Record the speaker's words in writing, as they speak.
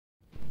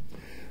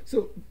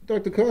So,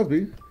 Dr.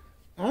 Cosby,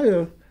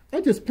 I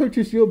just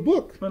purchased your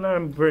book. But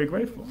I'm very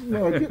grateful.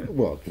 Well,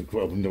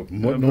 no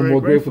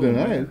more grateful than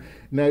I am.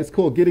 Now, it's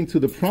called Getting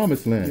to the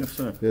Promised Land. Yes,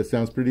 sir. That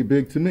sounds pretty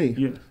big to me.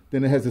 Yes.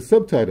 Then it has a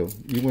subtitle.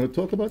 You want to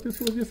talk about this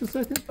for just a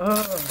second?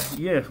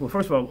 Yes. Well,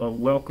 first of all,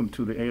 welcome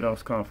to the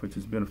ADOS conference.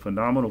 It's been a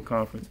phenomenal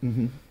conference.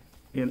 Mm-hmm.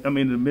 And I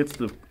mean, in the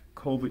midst of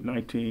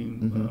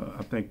COVID-19,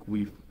 I think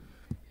we've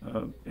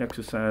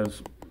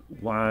exercised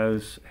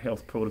wise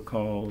health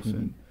protocols,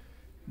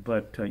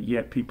 but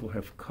yet people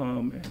have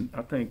come, and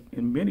I think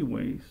in many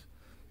ways,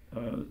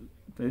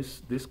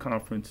 this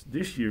conference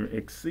this year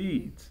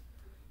exceeds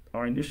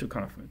our initial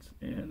conference,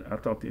 and I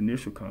thought the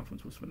initial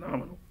conference was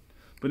phenomenal.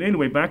 But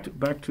anyway, back to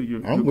your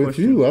I'm your with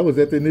question. you. I was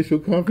at the initial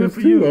conference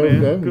Good for you, too.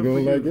 man. I'm Good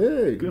going for like, you.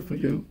 hey. Good for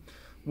you.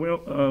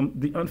 Well,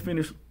 the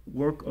unfinished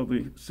work of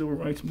the civil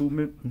rights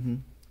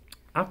movement,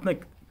 I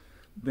think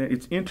that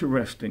it's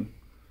interesting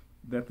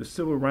that the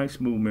civil rights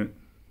movement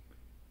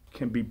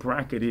can be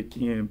bracketed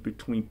in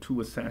between two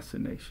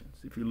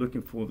assassinations. If you're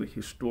looking for the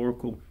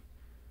historical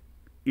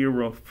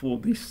era for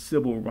the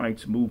civil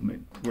rights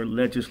movement, where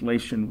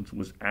legislation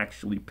was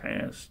actually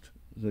passed.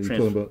 So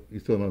you're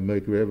talking about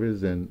Medgar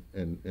Evers and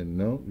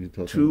no? You're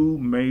talking two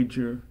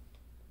major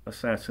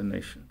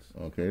assassinations.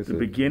 Okay. The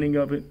beginning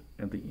of it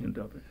and the end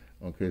of it.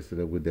 Okay,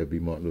 so would that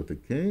be Martin Luther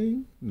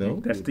King? No.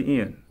 That's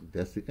the end.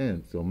 That's the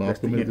end. So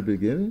Malcolm is the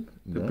beginning?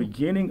 The No.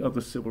 beginning of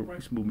the civil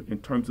rights movement in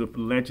terms of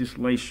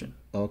legislation.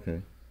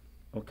 Okay.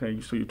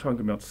 Okay, so you're talking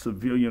about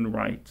civilian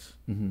rights,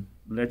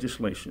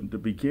 legislation, the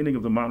beginning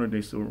of the modern day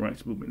civil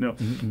rights movement. Now,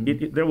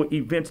 there were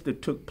events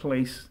that took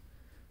place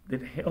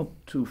that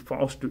helped to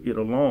foster it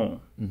along.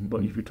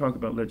 But if you talk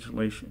about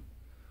legislation,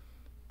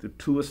 the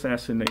two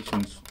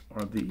assassinations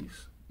are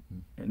these,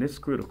 and it's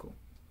critical.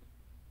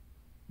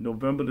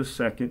 November the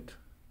 22nd,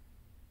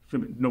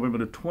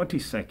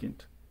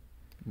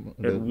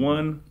 at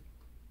 1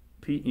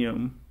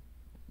 p.m.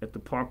 at the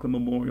Parkland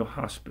Memorial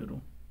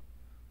Hospital,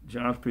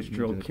 John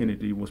Fitzgerald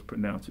Kennedy was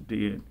pronounced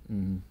dead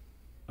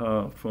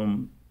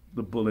from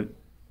the bullets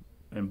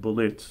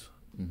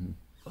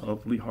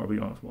of Lee Harvey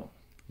Oswald.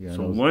 Yeah,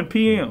 so 1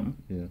 p.m.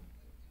 Yeah.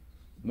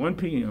 1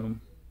 p.m.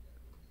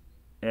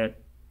 at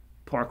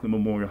Parkland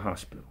Memorial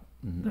Hospital.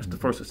 That's the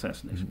first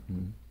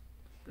assassination.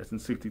 That's in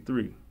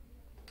 '63.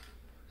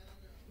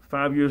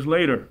 5 years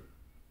later,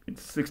 in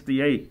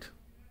 '68,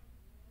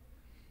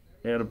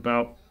 at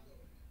about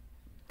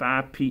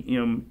 5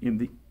 p.m. in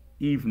the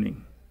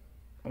evening,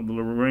 on the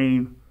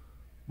Lorraine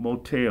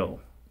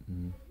Motel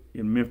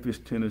in Memphis,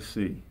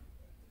 Tennessee,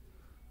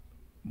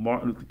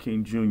 Martin Luther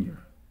King Jr.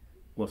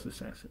 was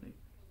assassinated.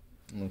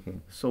 Okay.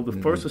 So the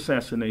first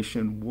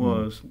assassination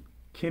was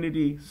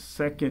Kennedy.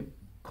 Second,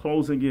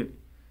 closing it,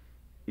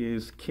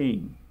 is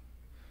King.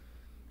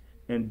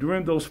 And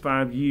during those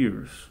 5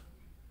 years,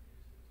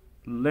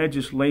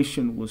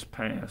 legislation was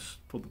passed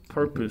for the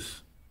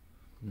purpose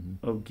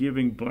of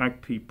giving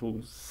black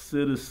people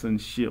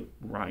citizenship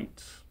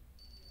rights.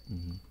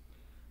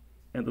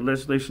 And the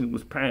legislation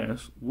was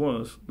passed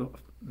was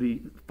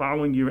the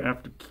following year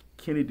after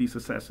Kennedy's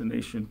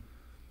assassination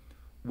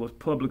was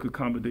public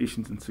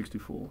accommodations in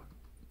 '64.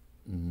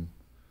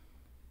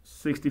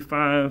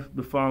 65,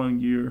 the following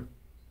year,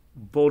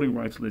 voting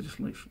rights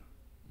legislation.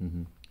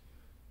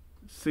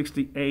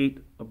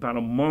 68, about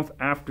a month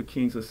after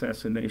King's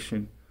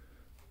assassination,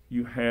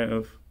 you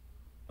have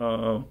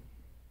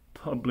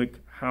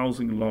public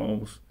housing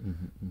laws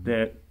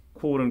that,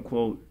 quote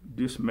unquote,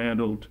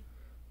 dismantled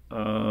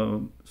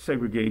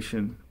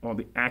segregation or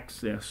the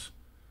access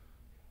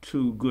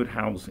to good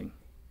housing.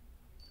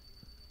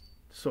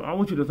 So I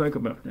want you to think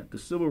about that. The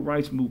civil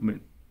rights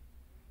movement,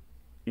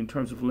 in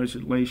terms of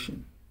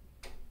legislation,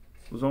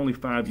 was only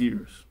 5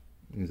 years.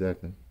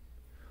 Exactly.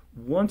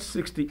 Once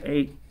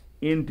 '68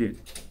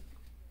 ended,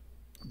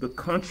 the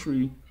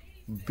country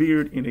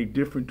veered in a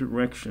different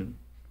direction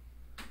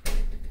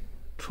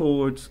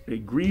towards a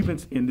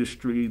grievance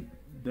industry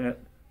that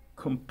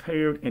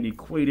compared and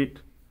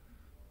equated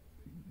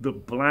the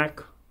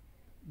black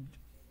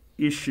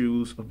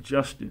issues of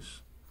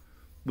justice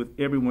with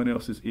everyone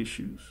else's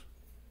issues.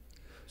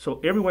 So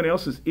everyone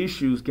else's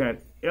issues got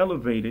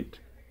elevated,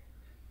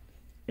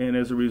 and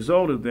as a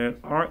result of that,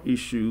 our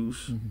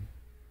issues,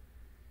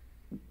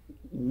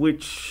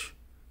 which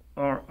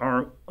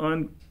are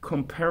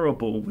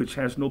uncomparable, which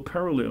has no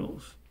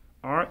parallels,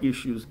 our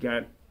issues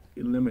got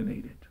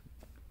eliminated.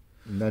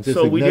 Not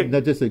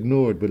just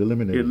ignored, but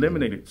eliminated.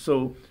 Eliminated.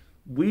 So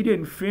we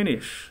didn't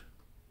finish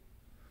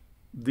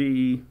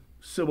the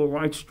civil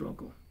rights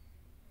struggle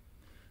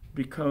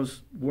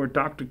because where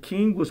Dr.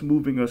 King was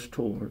moving us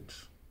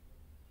towards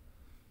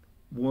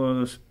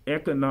was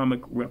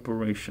economic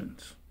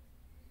reparations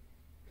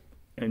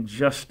and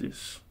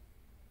justice.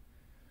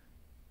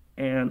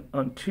 And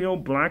until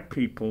black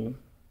people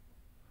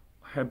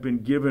have been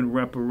given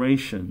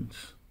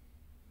reparations,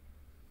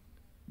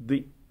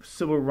 the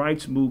civil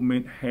rights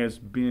movement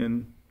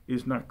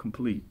is not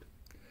complete.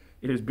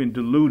 It has been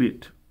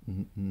diluted.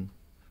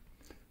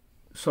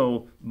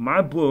 So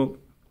my book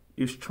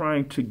is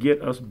trying to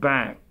get us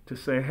back to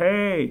say,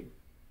 hey,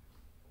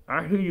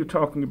 I hear you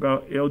talking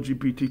about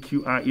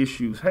LGBTQI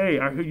issues. Hey,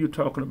 I hear you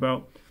talking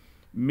about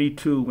Me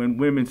Too and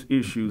women's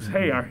issues.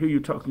 Hey, I hear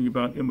you talking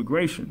about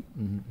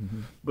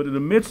immigration. But in the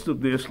midst of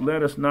this,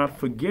 let us not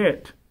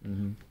forget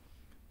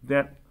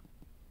that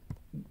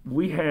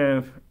we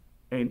have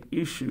an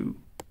issue,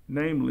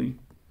 namely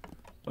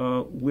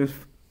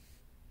with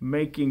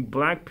making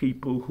black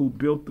people who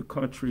built the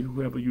country,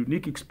 who have a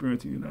unique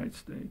experience in the United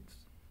States,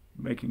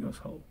 making us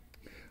whole.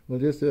 Well,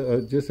 just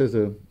as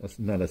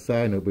not a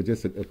side note, but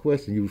just a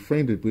question, you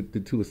framed it with the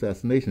 2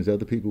 assassinations.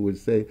 Other people would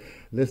say,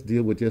 let's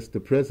deal with just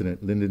the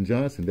president, Lyndon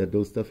Johnson, that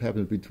those stuff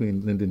happens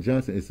between Lyndon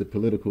Johnson. It's a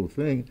political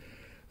thing.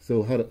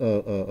 So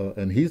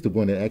and he's the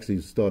one that actually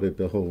started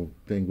the whole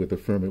thing with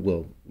affirmative,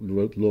 well,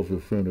 law for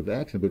affirmative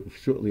action, but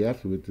shortly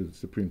afterwards the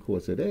Supreme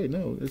Court said, hey,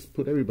 no, let's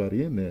put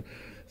everybody in there.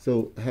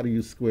 So how do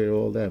you square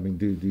all that? I mean,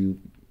 do you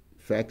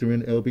factor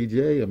in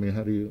LBJ? I mean,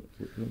 how do you...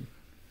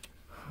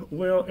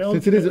 Well,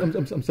 since it is,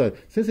 I'm sorry.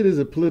 Since it is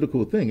a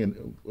political thing,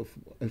 and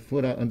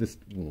what I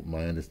understand, well,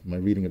 my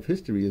reading of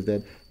history is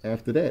that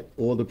after that,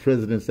 all the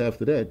presidents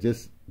after that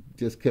just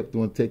kept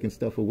on taking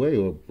stuff away,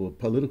 or the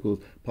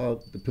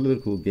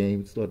political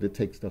game started to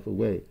take stuff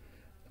away.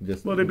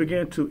 Well, they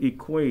began to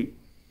equate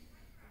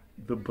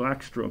the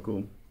black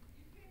struggle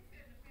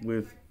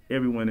with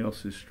everyone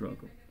else's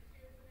struggle.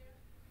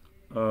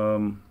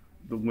 The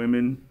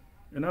women,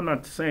 and I'm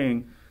not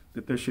saying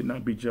that there should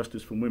not be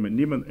justice for women.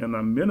 And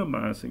I'm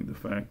minimizing the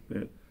fact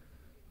that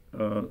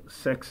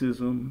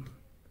sexism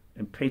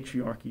and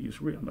patriarchy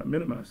is real. I'm not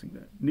minimizing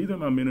that. Neither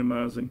am I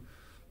minimizing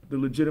the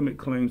legitimate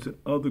claims that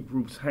other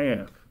groups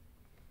have.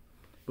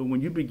 But when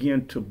you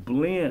begin to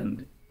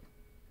blend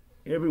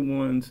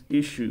everyone's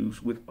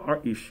issues with our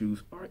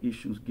issues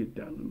get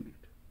diluted.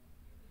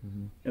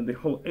 And the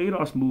whole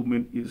ADOS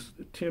movement is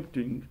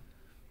attempting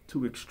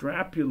to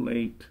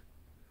extrapolate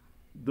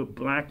the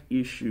black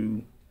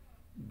issue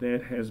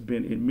that has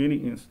been, in many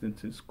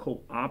instances,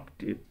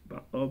 co-opted by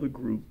other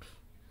groups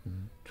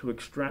to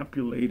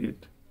extrapolate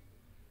it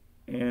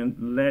and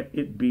let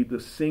it be the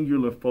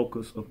singular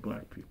focus of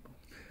black people.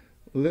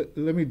 Let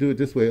me do it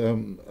this way.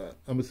 I'm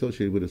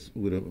associated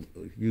with a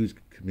huge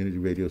community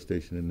radio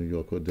station in New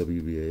York called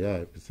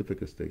WBAI,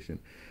 Pacifica Station,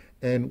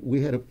 and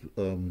we had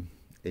a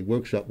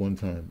workshop one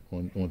time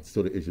on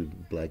sort of issues,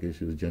 black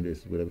issues, gender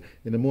issues, whatever.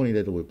 In the morning,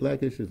 they dealt with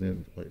black issues,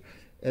 and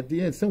at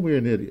the end,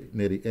 somewhere near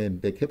the end,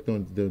 they kept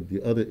on,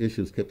 the other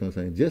issues kept on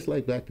saying, just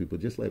like black people,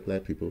 just like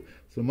black people.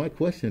 So my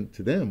question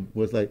to them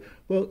was like,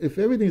 well, if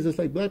everything's just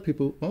like black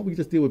people, why don't we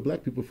just deal with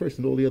black people first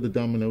and all the other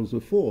dominoes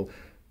will fall?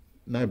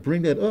 And I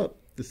bring that up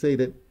to say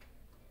that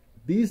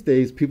these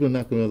days, people are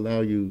not going to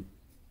allow you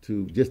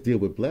to just deal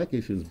with black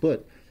issues,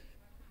 but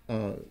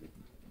how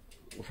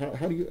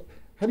do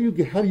you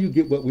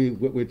get what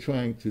we're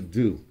trying to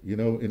do? You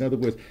know, in other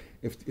words,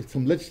 if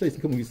some legislation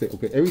comes and you say,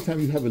 okay, every time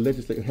you have a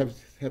legislation,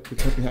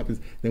 something happens,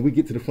 then we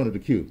get to the front of the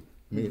queue.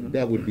 I mean,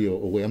 that would be a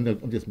way.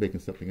 I'm just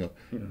making something up.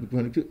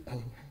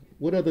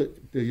 What other,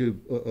 does your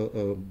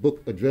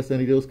book address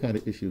any of those kind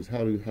of issues?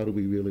 How do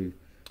we really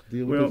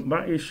deal with this? Well,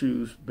 my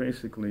issues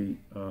basically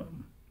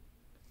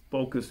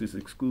focuses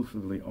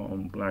exclusively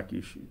on black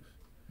issues.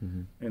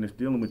 And it's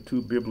dealing with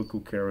 2 biblical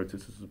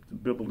characters. It's a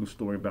biblical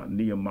story about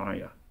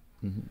Nehemiah.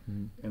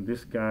 And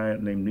this guy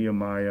named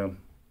Nehemiah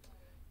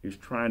is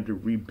trying to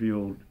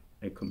rebuild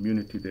a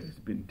community that has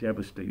been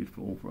devastated for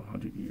over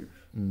 100 years.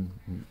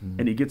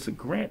 And he gets a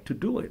grant to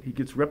do it. He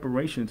gets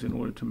reparations in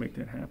order to make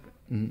that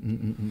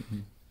happen.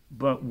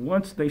 But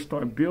once they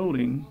start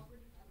building,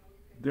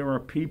 there are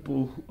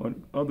people or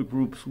other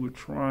groups who are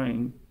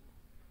trying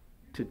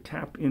to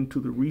tap into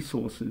the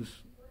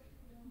resources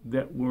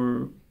that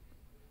were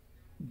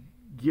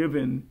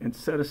given and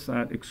set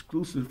aside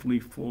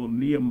exclusively for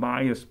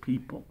Nehemiah's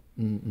people.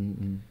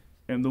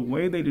 And the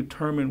way they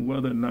determine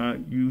whether or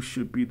not you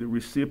should be the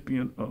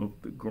recipient of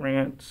the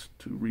grants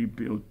to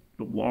rebuild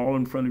the wall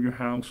in front of your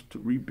house, to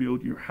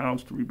rebuild your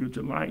house, to rebuild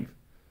your life,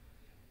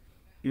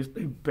 is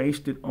they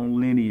based it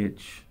on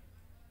lineage.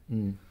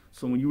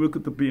 So when you look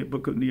at the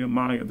book of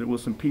Nehemiah, there were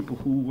some people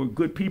who were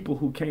good people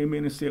who came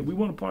in and said, we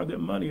want a part of that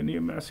money. And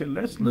Nehemiah said,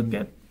 let's look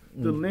at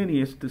the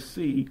lineage to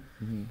see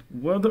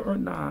whether or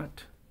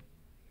not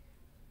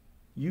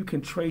you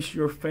can trace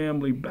your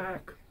family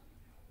back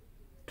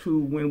to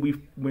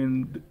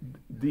when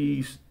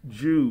these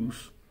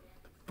Jews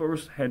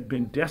first had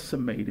been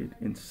decimated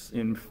in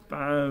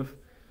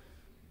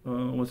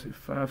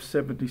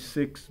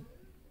 576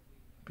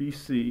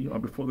 BC, or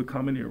before the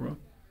Common Era,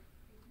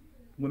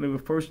 when they were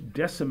first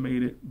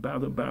decimated by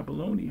the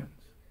Babylonians.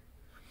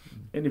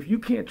 And if you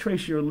can't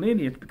trace your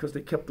lineage because they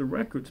kept the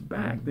records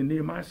back, then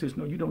Nehemiah says,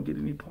 no, you don't get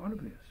any part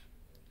of this.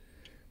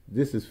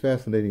 This is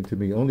fascinating to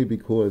me only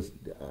because,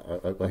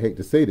 I hate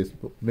to say this,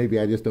 but maybe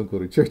I just don't go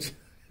to church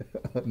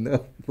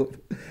enough. But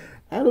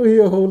I don't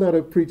hear a whole lot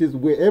of preachers,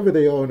 wherever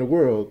they are in the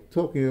world,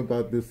 talking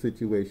about this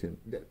situation.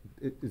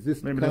 is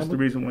this maybe common? that's the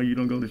reason why you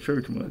don't go to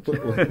church much.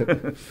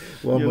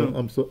 Well,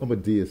 I'm a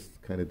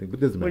deist kind of thing, but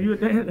it doesn't matter.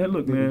 Hey,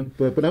 look, man.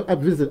 But I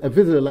visit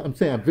a lot. I'm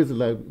saying I visit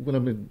like when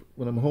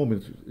I'm home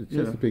in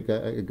Chesapeake.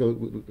 I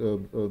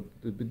go.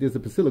 There's a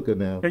basilica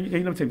now. And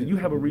let me tell you, you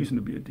have a reason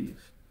to be a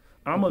deist.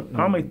 I'm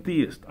a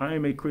theist. I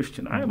am a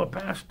Christian. I am a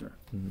pastor.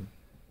 Mm-hmm.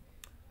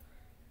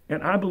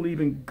 And I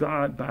believe in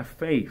God by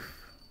faith.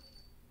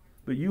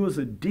 But you as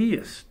a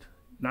deist,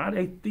 not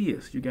a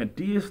theist. You got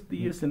deist,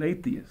 theist, and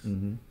atheist.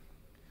 Mm-hmm.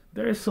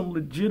 There is some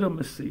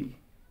legitimacy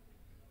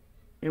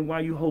in why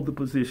you hold the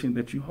position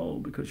that you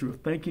hold, because you're a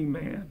thinking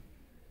man.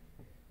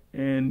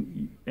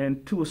 And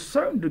to a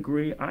certain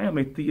degree, I am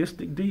a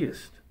theistic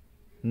deist.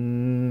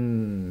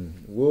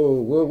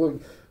 Whoa.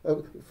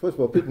 First of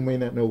all, people may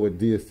not know what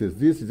deist is.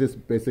 Deist is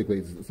just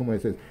basically somebody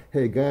says,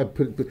 "Hey, God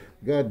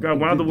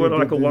wound the world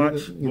like a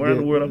watch. Wound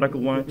the world like a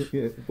watch."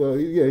 Yeah. Well,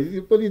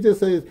 yeah, but he just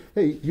says,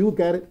 "Hey, you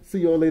got it.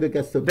 See you all later.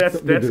 Got something."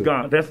 That's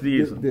God. That's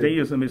deism.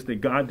 Deism is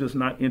that God does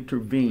not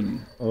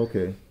intervene.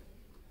 Okay.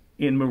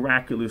 In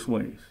miraculous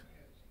ways.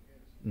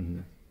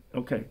 Mm-hmm.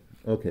 Okay.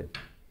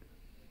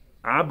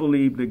 I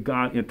believe that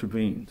God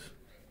intervenes.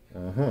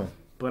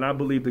 But I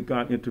believe that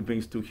God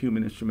intervenes through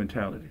human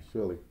instrumentality.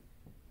 Surely.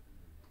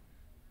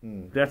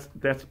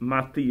 That's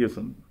my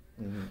theism.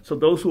 Mm-hmm. So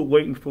those who are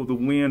waiting for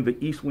the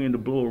east wind to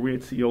blow a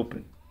Red Sea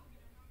open,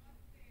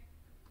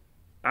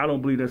 I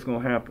don't believe that's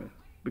going to happen.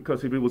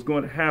 Because if it was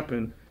going to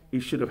happen,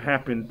 it should have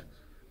happened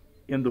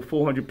in the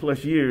 400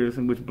 plus years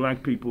in which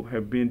black people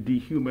have been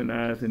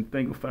dehumanized and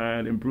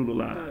thingified and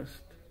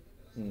brutalized.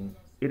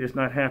 It has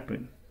not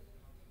happened.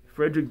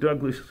 Frederick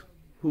Douglass,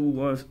 who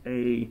was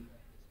a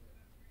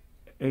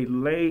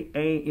lay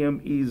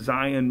AME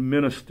Zion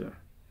minister,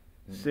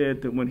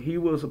 said that when he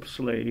was a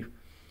slave,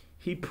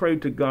 he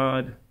prayed to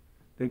God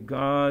that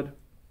God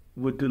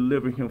would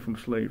deliver him from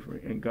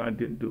slavery, and God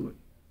didn't do it.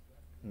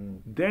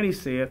 Then he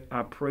said,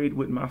 I prayed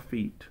with my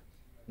feet.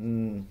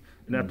 And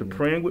after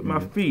praying with my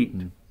feet,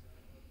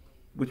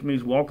 which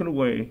means walking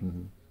away,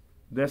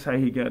 that's how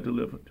he got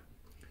delivered.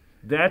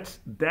 That's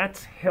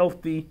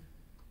healthy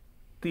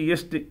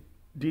theistic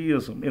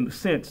deism, in the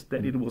sense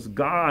that it was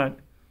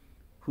God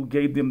who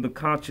gave them the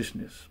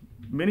consciousness.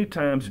 Many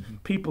times,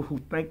 people who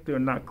think they're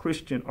not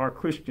Christian are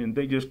Christian.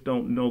 They just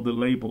don't know the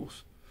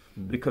labels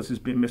because it's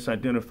been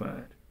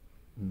misidentified.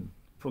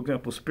 For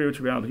example,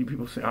 spirituality.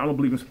 People say, I don't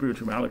believe in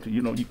spirituality.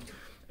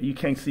 You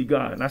can't see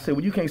God. And I say,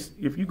 well, you can't.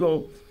 If you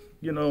go,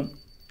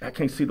 I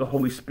can't see the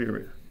Holy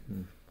Spirit.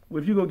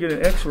 Well, if you go get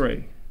an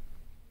X-ray,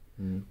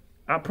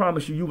 I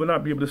promise you will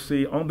not be able to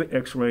see on the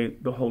X-ray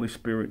the Holy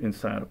Spirit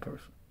inside a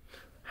person.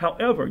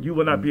 However, you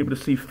will not be able to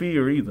see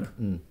fear either.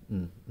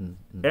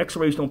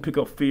 X-rays don't pick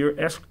up fear.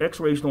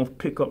 X-rays don't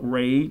pick up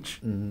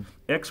rage.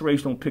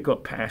 X-rays don't pick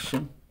up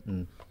passion.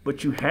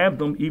 But you have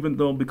them, even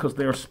though, because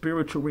they are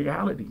spiritual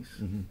realities.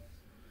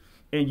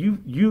 And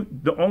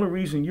the only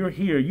reason you're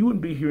here, you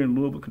wouldn't be here in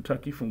Louisville,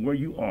 Kentucky, from where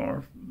you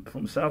are,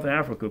 from South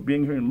Africa,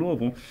 being here in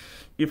Louisville,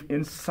 if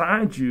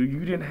inside you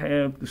didn't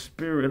have the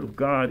Spirit of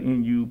God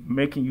in you,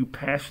 making you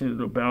passionate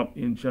about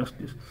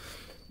injustice.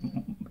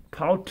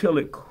 Paul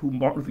Tillich, who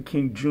Martin Luther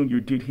King Jr.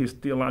 did his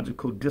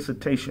theological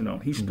dissertation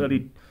on, he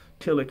studied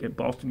Tillich at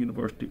Boston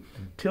University.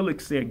 Tillich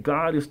said,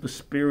 God is the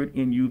spirit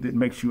in you that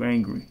makes you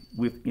angry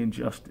with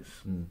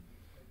injustice.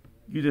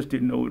 You just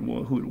didn't know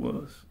who it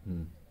was.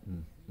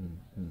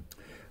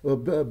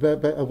 Well,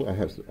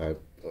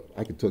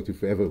 I could talk to you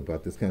forever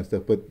about this kind of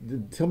stuff,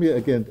 but tell me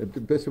again,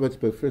 best of much,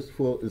 but first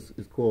of all,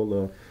 it's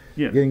called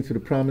Getting to the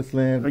Promised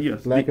Land,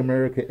 Black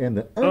America, and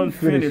the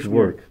Unfinished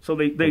Work. So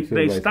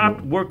they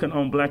stopped working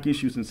on black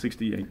issues in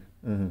 68.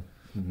 And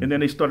then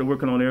they started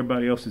working on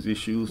everybody else's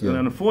issues. And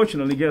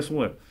unfortunately, guess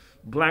what?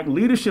 Black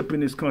leadership in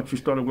this country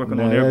started working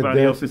on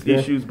everybody else's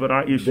issues but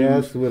our issues.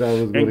 That's what I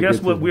was going to And guess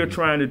what we're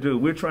trying to do?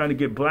 We're trying to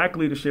get black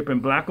leadership in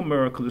black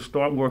America to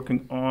start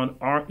working on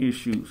our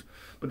issues.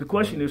 But the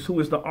question is, who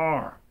is the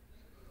R?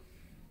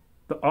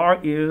 The R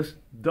is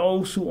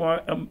those who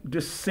are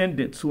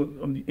descendants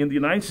in the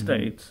United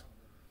States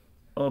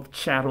of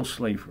chattel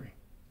slavery.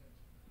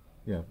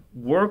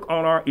 Work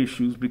on our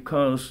issues,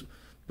 because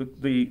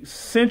the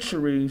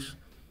centuries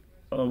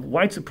of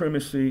white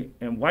supremacy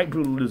and white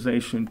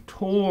brutalization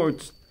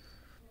towards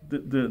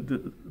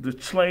the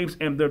slaves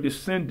and their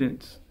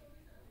descendants,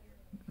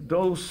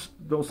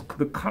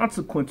 the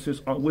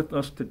consequences are with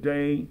us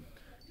today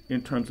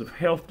in terms of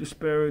health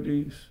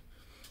disparities,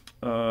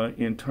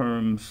 in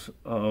terms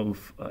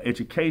of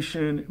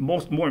education,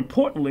 more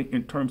importantly,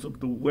 in terms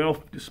of the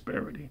wealth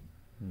disparity.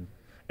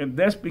 And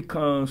that's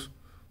because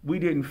we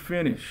didn't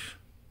finish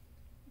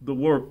the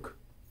work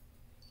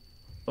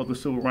of the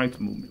civil rights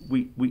movement.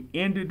 We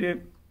ended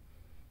it.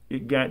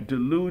 It got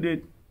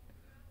diluted.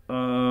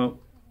 It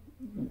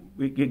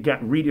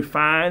got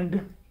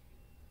redefined.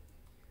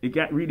 It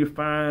got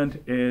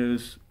redefined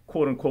as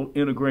quote unquote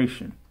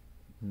integration.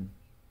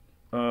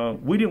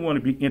 We didn't want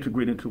to be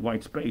integrated into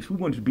white space. We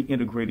wanted to be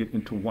integrated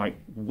into white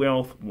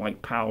wealth,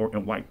 white power,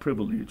 and white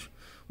privilege,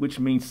 which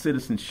means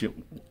citizenship.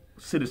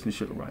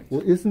 citizenship rights.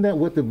 Well, isn't that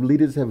what the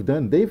leaders have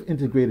done? They've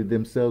integrated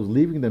themselves,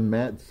 leaving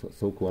the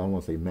so-called, I don't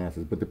want to say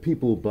masses, but the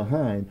people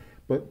behind.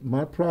 But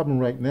my problem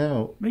right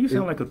now... Man, you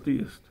sound like a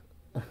theist.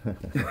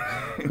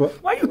 But,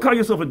 why you call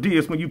yourself a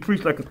deist when you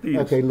preach like a theist?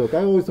 Okay, look,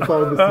 I always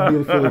follow Mr.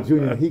 Neil Fuller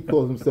Jr., and he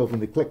calls himself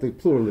an eclectic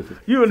pluralist.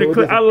 You're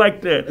an I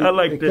like that. I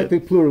like that.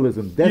 Eclectic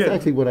pluralism. That's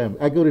actually what I am.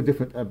 I go to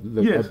different...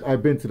 look, yes.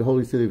 I've been to the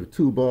Holy City of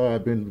Tubar.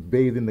 I've been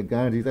bathed in the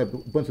Ganges. I've a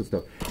bunch of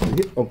stuff.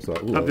 I'm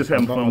sorry. Ooh, I'm just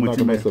having fun with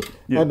you, man.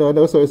 Yeah.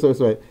 No,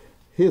 sorry.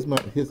 Here's my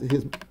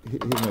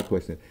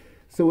question.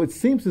 So it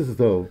seems as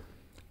though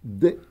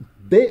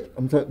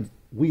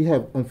we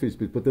have unfinished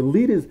business, but the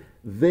leaders,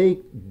 they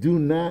do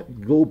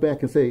not go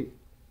back and say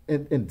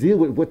and deal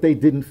with what they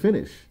didn't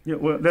finish. Yeah,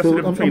 well, that's the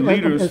difference between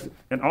leaders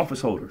and office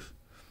holders.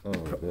 Oh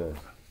God!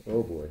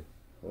 Oh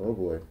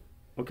boy!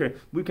 Okay,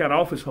 we got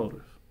office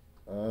holders.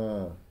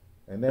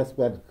 And that's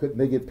why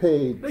they get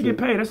paid. They get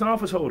paid. That's an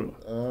office holder.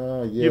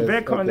 Yes.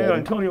 Yvette Carnell,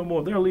 Antonio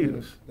Moore, they're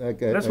leaders.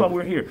 That's why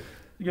we're here.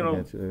 You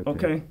know.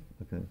 Okay.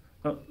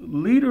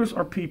 Leaders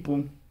are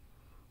people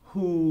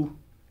who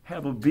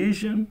have a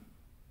vision,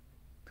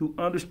 who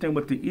understand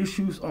what the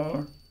issues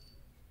are,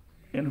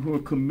 and who are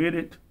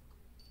committed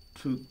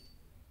to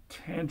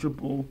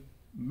tangible,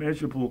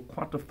 measurable,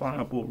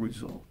 quantifiable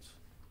results.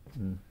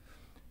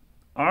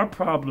 Our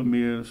problem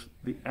is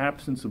the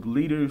absence of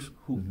leaders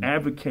who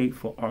advocate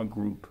for our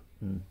group.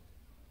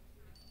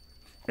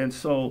 And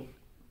so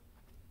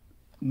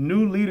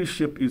new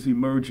leadership is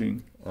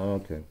emerging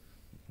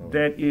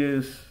that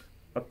is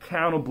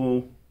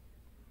accountable,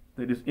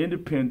 that is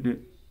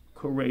independent,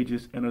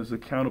 courageous, and is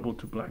accountable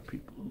to black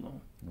people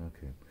alone.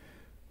 Okay.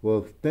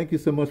 Well, thank you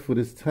so much for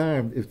this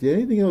time. If there's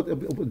anything else,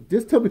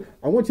 just tell me.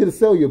 I want you to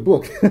sell your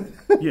book.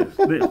 Yes,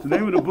 the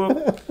name of the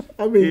book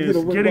is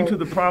Getting to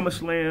the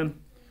Promised Land,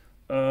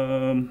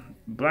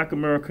 Black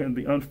America and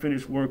the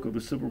Unfinished Work of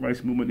the Civil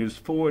Rights Movement. Is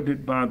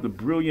forwarded by the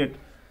brilliant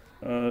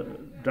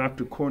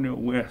Dr. Cornel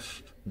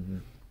West.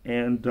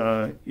 And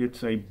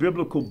it's a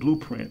biblical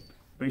blueprint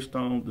based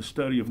on the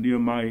study of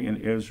Nehemiah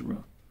and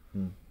Ezra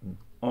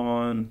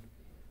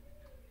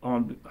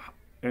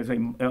as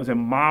a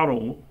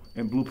model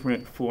and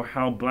blueprint for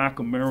how Black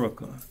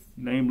America,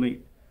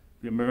 namely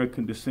the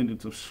American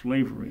descendants of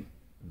slavery,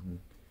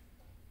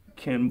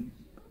 can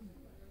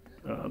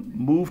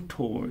move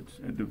towards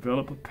and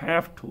develop a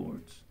path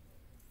towards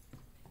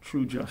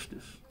true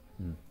justice.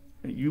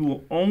 And you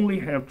will only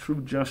have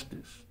true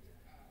justice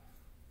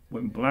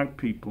when black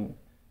people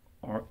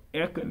are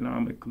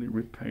economically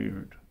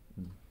repaired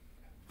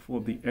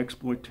for the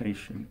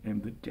exploitation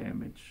and the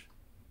damage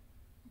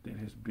that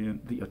has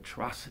been, the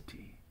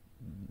atrocity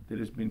that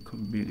has been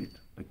committed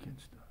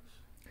against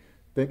us.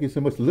 Thank you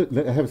so much.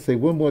 I have to say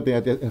one more thing.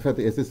 I have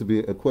to ask this to be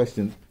a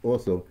question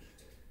also.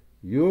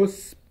 Your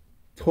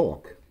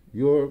talk,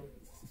 your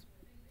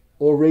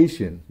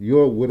oration,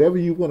 your whatever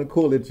you want to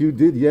call it, you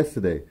did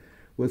yesterday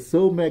was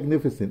so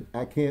magnificent.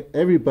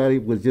 Everybody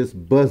was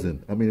just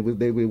buzzing. I mean,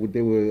 they were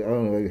I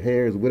don't know,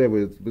 hairs,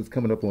 whatever was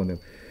coming up on them.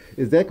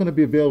 Is that going to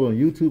be available on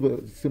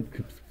YouTube?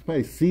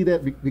 Somebody see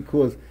that?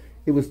 Because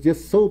it was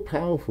just so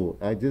powerful.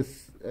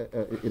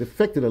 It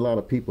affected a lot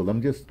of people.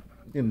 I'm just,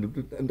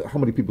 how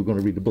many people are going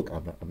to read the book?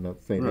 I'm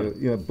not saying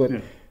that, but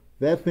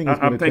that thing is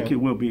I think it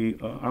will be,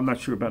 I'm not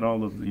sure about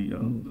all of the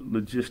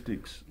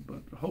logistics,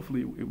 but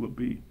hopefully it will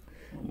be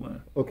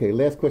online. Okay,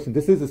 last question.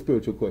 This is a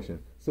spiritual question.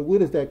 So where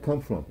does that come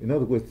from? In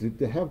other words,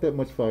 to have that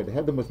much fire, to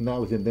have that much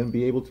knowledge, and then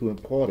be able to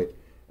impart it.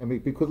 I mean,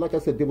 because like I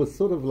said, there was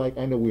sort of like,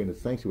 I know we're in the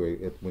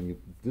sanctuary when you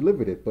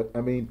delivered it, but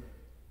I mean,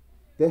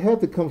 there had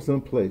to come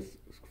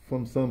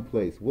from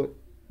someplace. What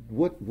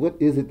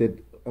is it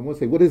that, I want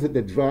to say, what is it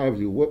that drives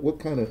you? What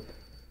kind of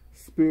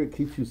spirit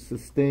keeps you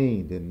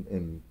sustained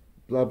and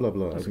blah, blah,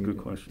 blah? That's a good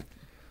question.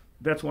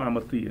 That's why I'm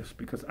a theist,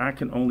 because I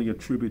can only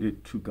attribute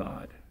it to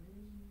God.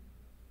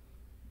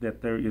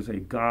 That there is a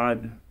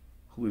God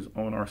who is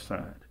on our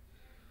side.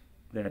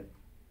 That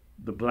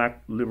the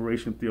black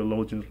liberation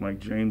theologians like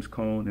James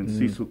Cone and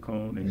Cecil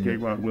Cone and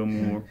Gayrod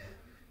Wilmore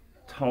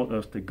taught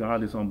us that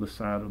God is on the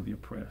side of the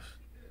oppressed.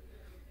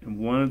 And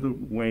one of the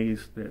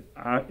ways that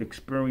I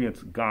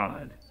experience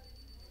God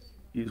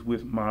is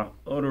with my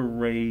utter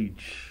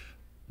rage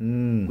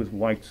with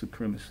white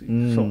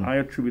supremacy. So I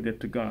attribute it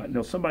to God.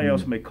 Now, somebody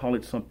else may call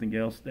it something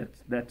else.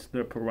 That's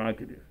their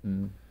prerogative,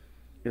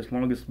 as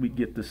long as we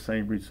get the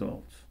same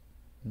results.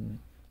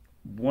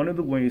 One of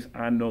the ways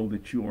I know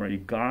that you are a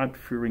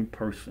God-fearing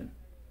person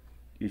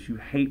is you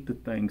hate the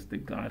things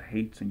that God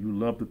hates and you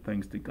love the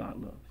things that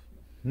God loves.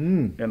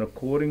 And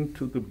according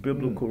to the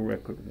biblical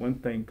record, one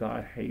thing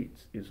God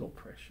hates is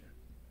oppression.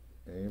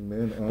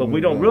 Amen. But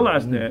we don't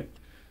realize that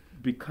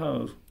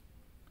because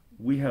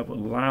we have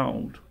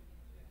allowed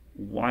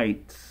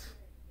whites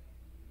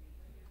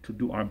to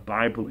do our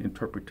Bible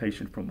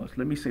interpretation from us.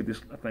 Let me say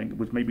this thing,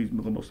 which may be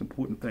the most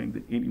important thing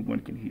that anyone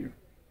can hear.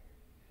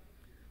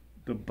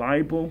 The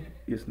Bible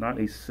is not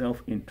a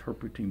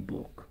self-interpreting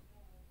book.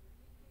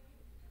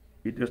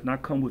 It does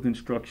not come with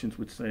instructions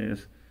which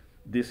says,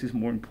 this is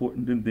more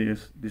important than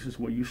this is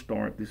where you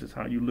start, this is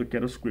how you look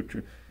at a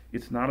scripture.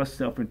 It's not a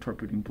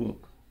self-interpreting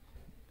book.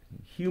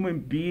 Human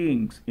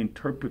beings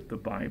interpret the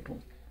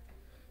Bible,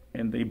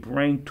 and they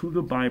bring to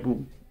the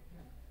Bible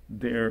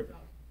their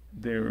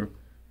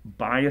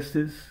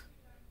biases,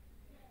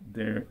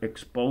 their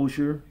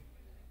exposure,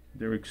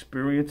 their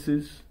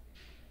experiences,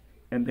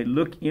 and they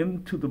look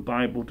into the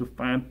Bible to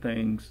find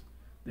things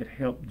that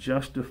help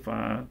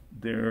justify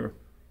their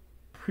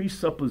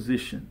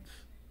presuppositions.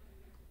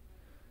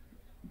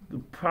 The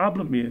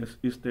problem is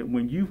that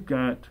when you've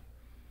got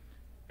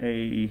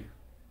a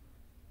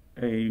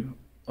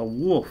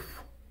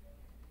wolf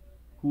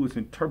who is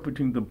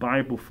interpreting the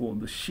Bible for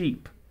the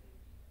sheep,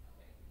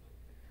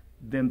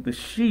 then the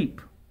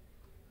sheep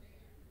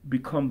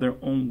become their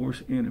own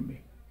worst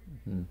enemy.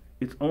 Mm-hmm.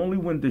 It's only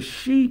when the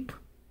sheep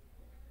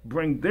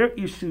bring their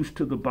issues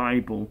to the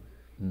Bible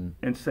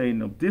and say,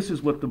 no, this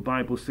is what the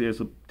Bible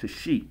says to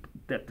sheep,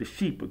 that the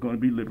sheep are going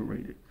to be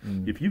liberated.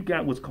 If you've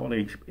got what's called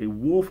a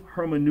wolf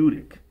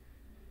hermeneutic,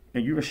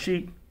 and you're a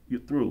sheep, you're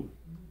through.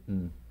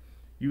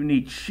 You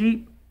need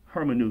sheep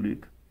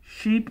hermeneutic,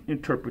 sheep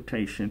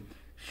interpretation,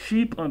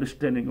 sheep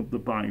understanding of the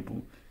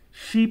Bible,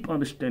 sheep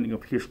understanding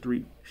of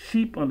history,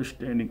 sheep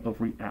understanding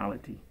of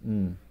reality,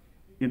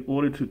 in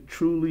order to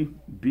truly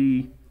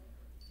be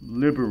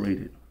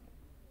liberated.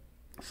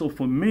 So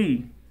for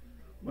me,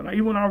 when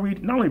I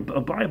read not only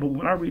a Bible,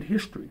 when I read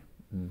history,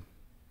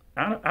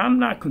 I'm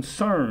not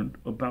concerned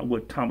about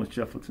what Thomas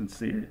Jefferson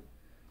said.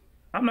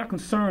 I'm not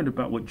concerned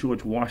about what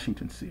George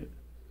Washington said.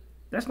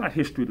 That's not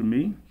history to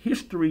me.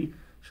 History,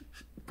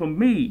 for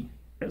me,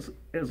 as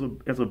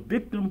a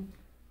victim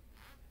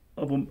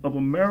of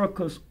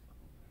America's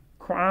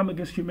crime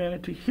against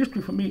humanity,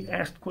 history for me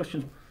asks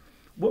questions: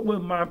 what were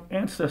my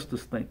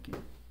ancestors thinking?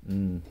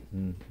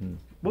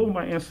 What were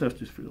my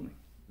ancestors feeling?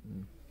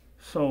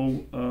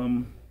 So,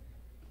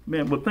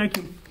 man, well, thank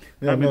you.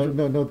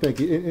 No, thank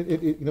you.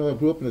 You know, I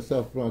grew up in the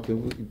South Bronx,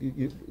 and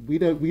we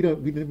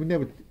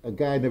never, a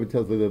guy never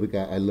tells the other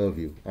guy, "I love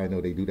you." I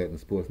know they do that in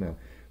sports now.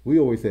 We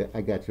always say,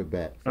 "I got your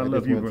back." So I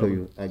love you, brother. Tell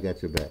you, I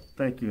got your back.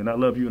 Thank you, and I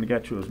love you, and I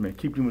got yours, man.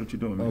 Keep doing what you're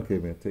doing, man. Okay,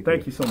 man.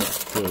 Thank you so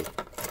much. Good.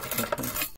 Okay.